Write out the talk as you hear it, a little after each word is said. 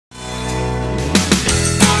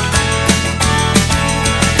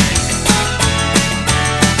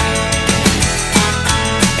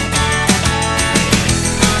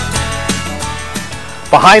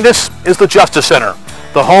Behind us is the Justice Center,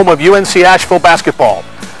 the home of UNC Asheville basketball.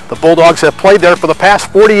 The Bulldogs have played there for the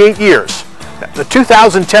past 48 years. The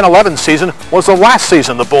 2010-11 season was the last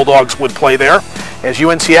season the Bulldogs would play there, as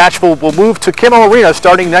UNC Asheville will move to Kimmel Arena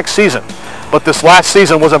starting next season. But this last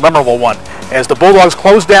season was a memorable one, as the Bulldogs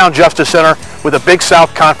closed down Justice Center with a Big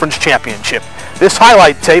South Conference championship. This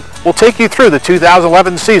highlight tape will take you through the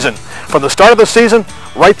 2011 season, from the start of the season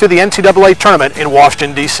right through the NCAA tournament in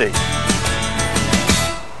Washington, D.C.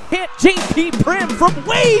 Hit J.P. Prim from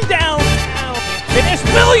way down. And it's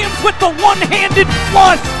Williams with the one-handed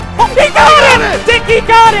flush. Oh, he got it! Dickey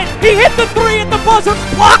got it! He hit the three at the buzzer.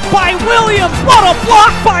 Blocked by Williams. What a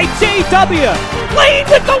block by J.W. Lane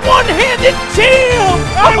with the one-handed jam.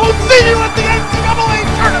 I will see you at the NCAA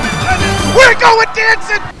tournament. We're going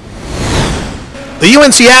dancing. The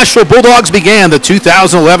UNC Asheville Bulldogs began the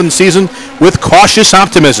 2011 season with cautious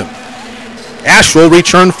optimism. Asheville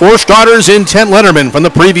returned 4 starters in 10 lettermen from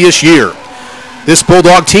the previous year. This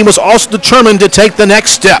Bulldog team was also determined to take the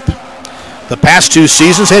next step. The past 2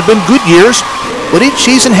 seasons had been good years, but each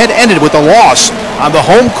season had ended with a loss on the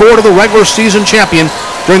home court of the regular season champion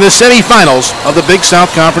during the semifinals of the Big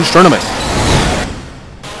South Conference tournament.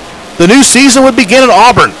 The new season would begin at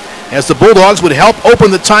Auburn, as the Bulldogs would help open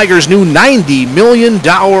the Tigers' new $90 million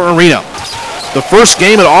arena. The first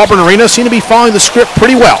game at Auburn Arena seemed to be following the script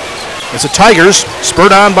pretty well, as the Tigers,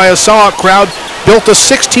 spurred on by a sellout crowd, built a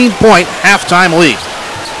 16-point halftime lead.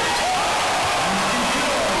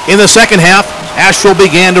 In the second half, Asheville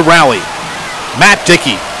began to rally. Matt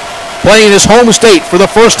Dickey, playing his home state for the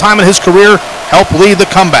first time in his career, helped lead the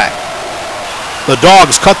comeback. The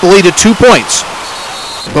Dogs cut the lead to 2 points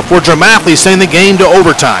before dramatically sending the game to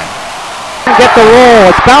overtime. Get the roll.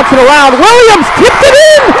 It's bouncing around. Williams tipped it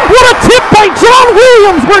in. What a tip by John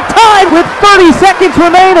Williams. We're tied with 30 seconds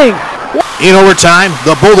remaining. In overtime,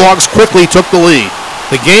 the Bulldogs quickly took the lead.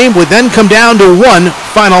 The game would then come down to one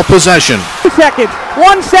final possession. 2 seconds.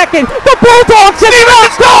 1 second. The Bulldogs have Stevenson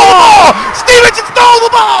stole the ball! Stevenson stole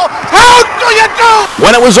the ball! How do you do?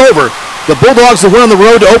 When it was over, the Bulldogs would win on the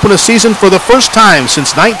road to open a season for the first time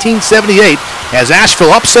since 1978, as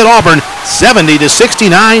Asheville upset Auburn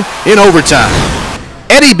 70-69 in overtime.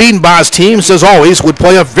 Eddie Biedenbaugh's teams, as always, would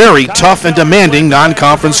play a very tough and demanding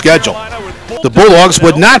non-conference schedule. The Bulldogs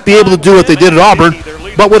would not be able to do what they did at Auburn,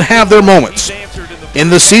 but would have their moments. In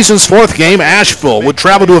the season's 4th game, Asheville would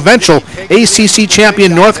travel to eventual ACC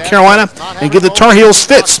champion North Carolina and give the Tar Heels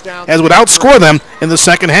fits, as would outscore them in the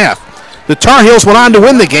second half. The Tar Heels went on to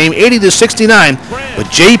win the game 80-69, but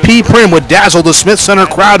J.P. Prim would dazzle the Smith Center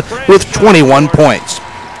crowd with 21 points.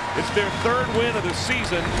 It's their 3rd win of the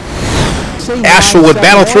season. Asheville would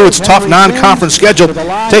battle through its tough non-conference schedule,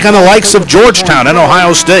 take on the likes of Georgetown and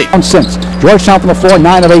Ohio State. Since Georgetown from the floor,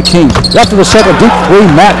 9 of 18. Left of the circle, deep 3,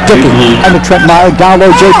 Matt Dickey. And the Trent Meyer, down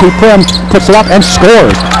low, J.P. Prim puts it up and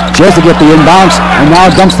scores. Jazz to get the inbounds, and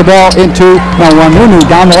now dumps the ball into Wanunu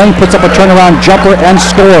down the lane, puts up a turnaround jumper and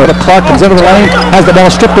score. Clark comes into the lane, has the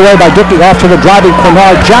ball stripped away by Dickey off to the driving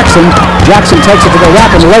Quinard Jackson. Jackson takes it to the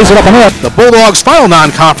rack and lays it up and in. The Bulldogs' final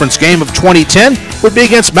non-conference game of 2010 would be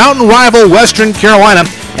against mountain rival Western Carolina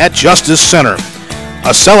at Justice Center.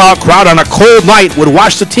 A sellout crowd on a cold night would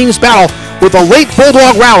watch the teams battle with a late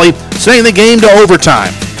Bulldog rally, sending the game to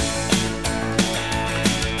overtime.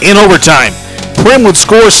 In overtime, Prim would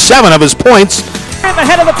score 7 of his points. In the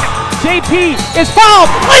head of the JP is fouled.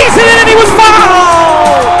 Lays it in and he was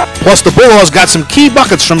fouled. Plus, the Bulldogs got some key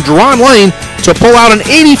buckets from Jerron Lane to pull out an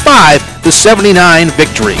 85-79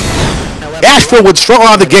 victory. Asheville would struggle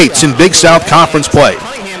out of the gates in Big South Conference play.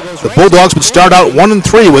 The Bulldogs would start out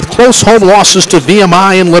 1-3 with close home losses to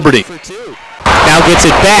VMI and Liberty. Now gets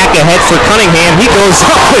it back ahead for Cunningham. He goes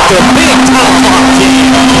up with the big tomahawk kick.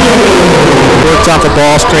 Works off the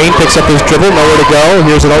ball screen, picks up his dribble, nowhere to go.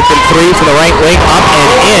 Here's an open 3 from the right wing, up and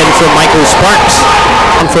in for Michael Sparks.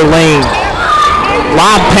 And for Lane.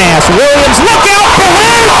 Lob pass. Williams, look out for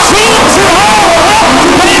Lane! James it home!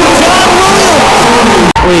 And John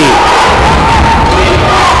Williams!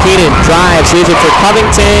 Keenan drives, leaves it for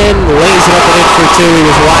Covington, lays it up and in for 2. He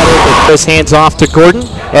was wide open. His hands off to Gordon.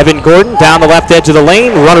 Evan Gordon down the left edge of the lane.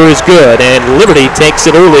 Runner is good, and Liberty takes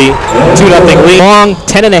it early. 2-0 lead. Long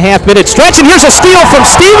 10.5-minute stretch, and here's a steal from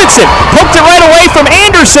Stevenson. Poked it right away from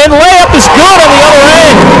Anderson. Layup is good on the other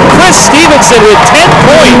end. Chris Stevenson with 10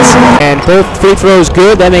 points. And both free throws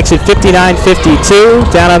good. That makes it 59-52.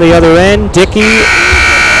 Down on the other end, Dickey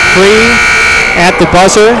free at the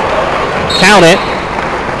buzzer. Count it.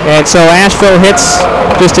 And so Asheville hits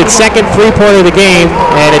just its 2nd 3-pointer of the game,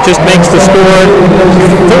 and it just makes the score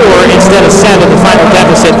 4 instead of 7, the final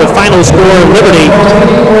deficit. The final score, Liberty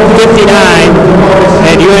 59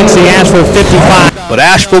 and UNC Asheville 55. but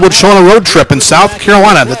Asheville would show on a road trip in South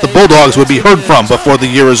Carolina that the Bulldogs would be heard from before the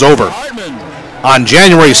year is over. On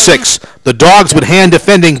January 6th, the Dogs would hand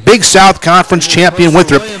defending Big South Conference champion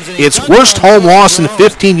Winthrop its worst home loss in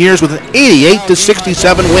 15 years with an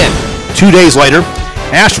 88-67 win. 2 days later,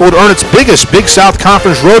 Asheville would earn its biggest Big South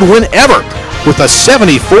Conference road win ever with a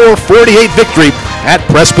 74-48 victory at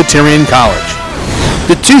Presbyterian College.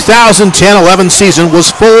 The 2010-11 season was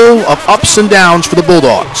full of ups and downs for the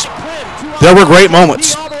Bulldogs. There were great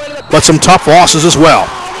moments, but some tough losses as well.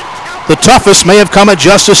 The toughest may have come at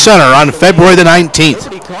Justice Center on February the 19th.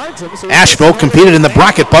 Asheville competed in the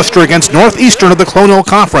bracket buster against Northeastern of the Colonial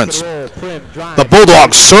Conference. The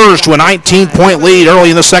Bulldogs surged to a 19-point lead early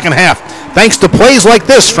in the second half, thanks to plays like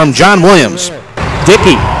this from John Williams.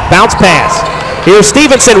 Dickey, bounce pass. Here's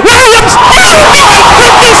Stevenson. Williams! Oh my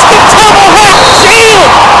goodness! The Tomahawk jam!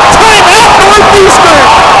 Timeout Northeastern!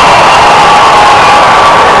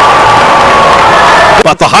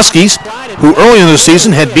 But the Huskies, who early in the season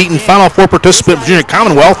had beaten Final Four participant Virginia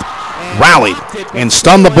Commonwealth, rallied and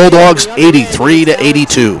stunned the Bulldogs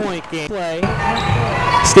 83-82.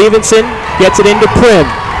 Stevenson gets it into Prim.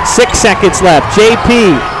 6 seconds left. JP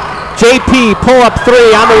pull up three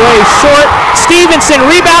on the way short. Stevenson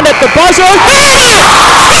rebound at the buzzer.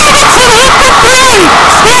 Stevenson hit the three!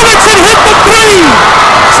 Stevenson hit the three!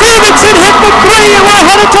 Stevenson hit the three, and we're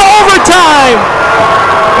headed to overtime.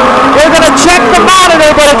 We're going to check the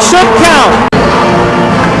monitor, but it should count.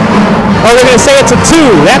 Oh, they're going to say it's a two.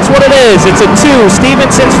 That's what it is. It's a two.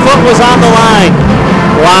 Stevenson's foot was on the line.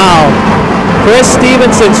 Wow. Chris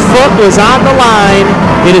Stevenson's foot was on the line.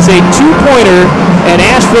 It is a two-pointer, and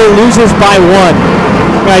Asheville loses by one.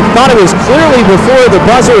 I thought it was clearly before the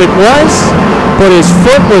buzzer. It was, but his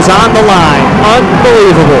foot was on the line.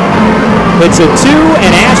 Unbelievable. It's a two,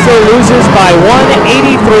 and Asheville loses by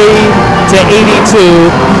 183-82.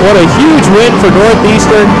 What a huge win for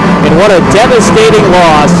Northeastern, and what a devastating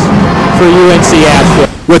loss for UNC Asheville.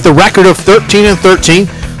 With the record of 13-13,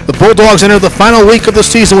 the Bulldogs entered the final week of the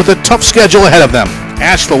season with a tough schedule ahead of them.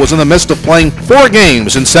 Asheville was in the midst of playing 4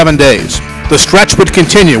 games in 7 days. The stretch would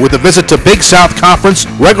continue with a visit to Big South Conference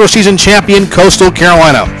regular season champion Coastal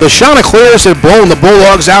Carolina. The Chanticleers had blown the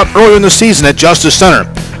Bulldogs out earlier in the season at Justice Center,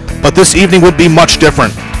 but this evening would be much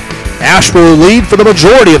different. Asheville will lead for the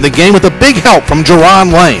majority of the game with a big help from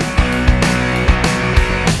Jerron Lane.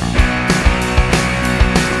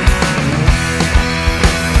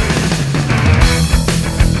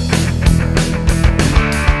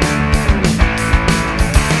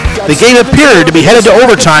 The game appeared to be headed to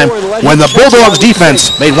overtime when the Bulldogs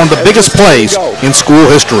defense made one of the biggest plays in school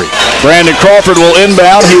history. Brandon Crawford will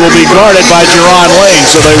inbound. He will be guarded by Jerron Lane,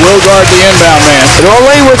 so they will guard the inbound man. And all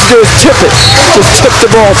Lane wants to do is tip it. Just tip the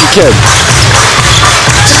ball if you can.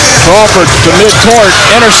 Crawford to mid-court,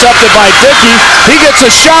 intercepted by Dickey. He gets a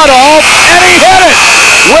shot off, and he hit it.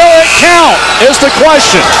 Will it count is the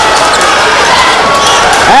question.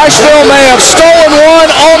 Asheville may have stolen one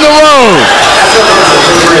on the road.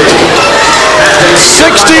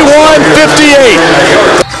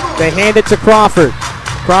 61-58. They hand it to Crawford.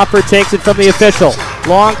 Crawford takes it from the official.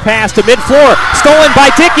 Long pass to mid-floor. Stolen by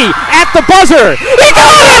Dickey at the buzzer. He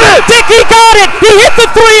got it! Dickey got it! He hit the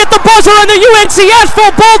three at the buzzer, and the UNC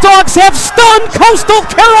Asheville Bulldogs have stunned Coastal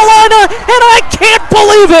Carolina, and I can't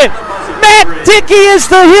believe it! Matt Dickey is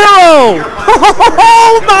the hero!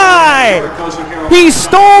 Oh my! He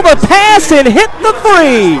stole the pass and hit the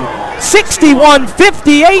three.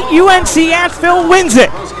 61-58, UNC Asheville wins it.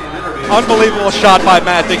 Unbelievable shot by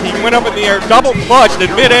Matt Dickey. He went up in the air, double clutched in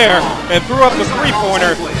midair, and threw up the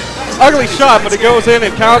three-pointer. Ugly shot, but it goes in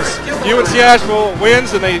and counts. UNC Asheville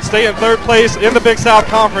wins, and they stay in third place in the Big South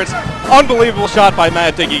Conference. Unbelievable shot by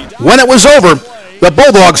Matt Dickey. When it was over, the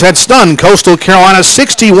Bulldogs had stunned Coastal Carolina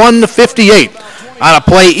 61-58 on a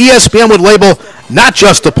play ESPN would label not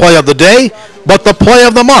just the play of the day, but the play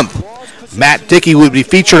of the month. Matt Dickey would be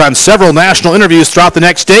featured on several national interviews throughout the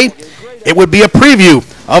next day. It would be a preview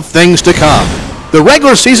of things to come. The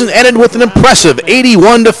regular season ended with an impressive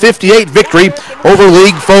 81-58 victory over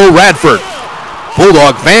league foe Radford.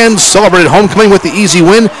 Bulldog fans celebrated homecoming with the easy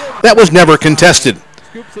win that was never contested.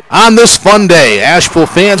 On this fun day, Asheville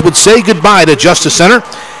fans would say goodbye to Justice Center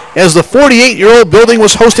as the 48-year-old building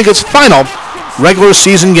was hosting its final regular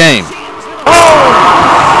season game.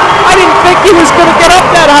 I didn't think he was going to get up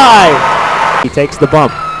that high. He takes the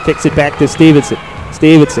bump, kicks it back to Stevenson.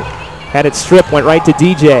 Stevenson had it stripped, went right to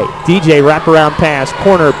DJ. DJ wraparound pass,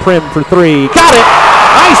 corner, Prim for three. Got it!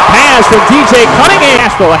 Nice pass from DJ Cunningham.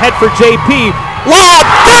 Asheville ahead for JP. Lob,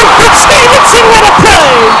 dunk from Stevenson, what a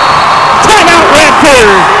play! Timeout Radford!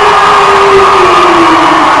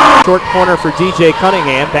 Short corner for DJ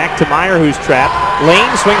Cunningham. Back to Meyer, who's trapped.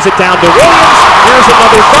 Lane swings it down to Williams. Here's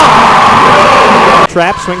another dunk.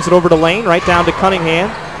 Trap swings it over to Lane, right down to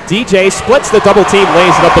Cunningham. DJ splits the double team,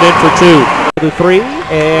 lays it up and in for two. The three,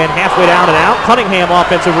 and halfway down and out. Cunningham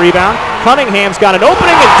offensive rebound. Cunningham's got an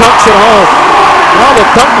opening and dunks it home. Well, the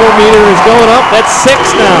dunk-o-meter is going up. That's 6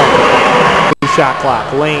 now. Shot clock.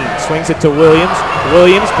 Lane swings it to Williams.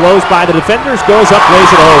 Williams blows by the defenders, goes up, lays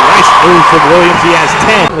it home. Nice move from Williams. He has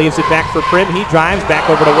 10. Leaves it back for Prim. He drives back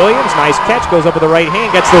over to Williams. Nice catch. Goes up with the right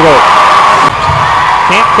hand. Gets the roll.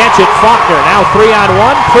 Can't catch it. Faulkner now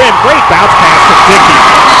 3-on-1. Prim. Great bounce pass from Dickey.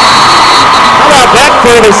 How about that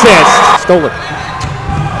for an assist? Stole it.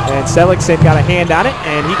 And Seligson got a hand on it,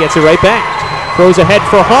 and he gets it right back. Throws ahead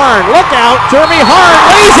for Harn. Look out. Jeremy Harn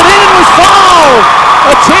lays it in and was fouled.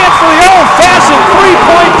 A chance for the old-fashioned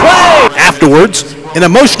three-point play. Afterwards, an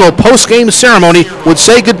emotional post-game ceremony would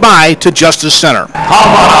say goodbye to Justice Center. How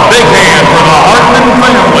about a big hand for the Hartman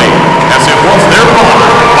family, as it was their father,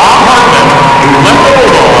 Bob Hartman, who led the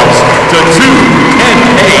Bulldogs to 2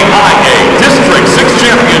 NAIA District 6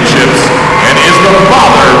 championships and is the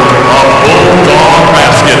father of Bulldog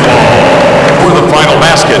basketball. For the final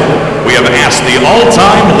basket, we have asked the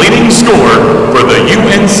all-time leading scorer for the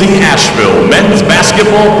UNC Asheville men's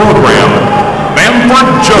basketball program, Bamford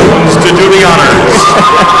Jones, to do the honors.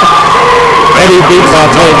 Eddie beat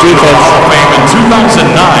playing defense. Hall of Fame in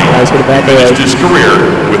 2009. Finished his career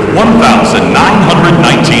with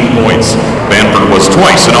 1,919 points. Bamford was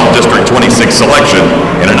twice an All-District 26 selection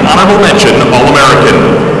and an honorable mention All-American.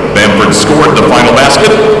 Bamford scored the final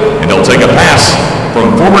basket, and he'll take a pass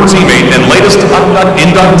from former teammate and latest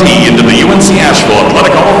inductee into the UNC Asheville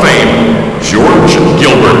Athletic Hall of Fame, George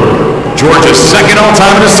Gilbert. George's second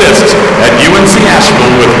all-time in assists at UNC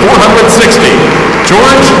Asheville with 460.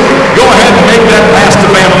 George, go ahead and make that pass to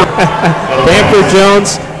Bamford. Bamford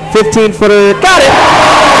Jones, 15-footer. Got it.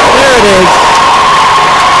 There it is.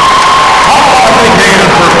 A big hand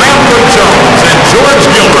for Bamford Jones and George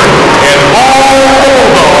Gilbert and all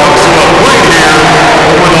Bulldogs who have played here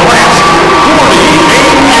over the last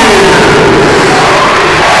 48 years.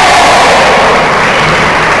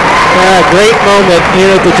 Great moment here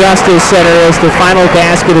at the Justice Center as the final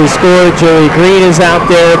basket is scored. Jerry Green is out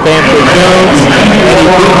there, Bamford Jones, Eddie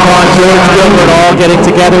Beacon, George Gilbert all getting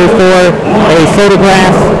together for a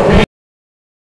photograph.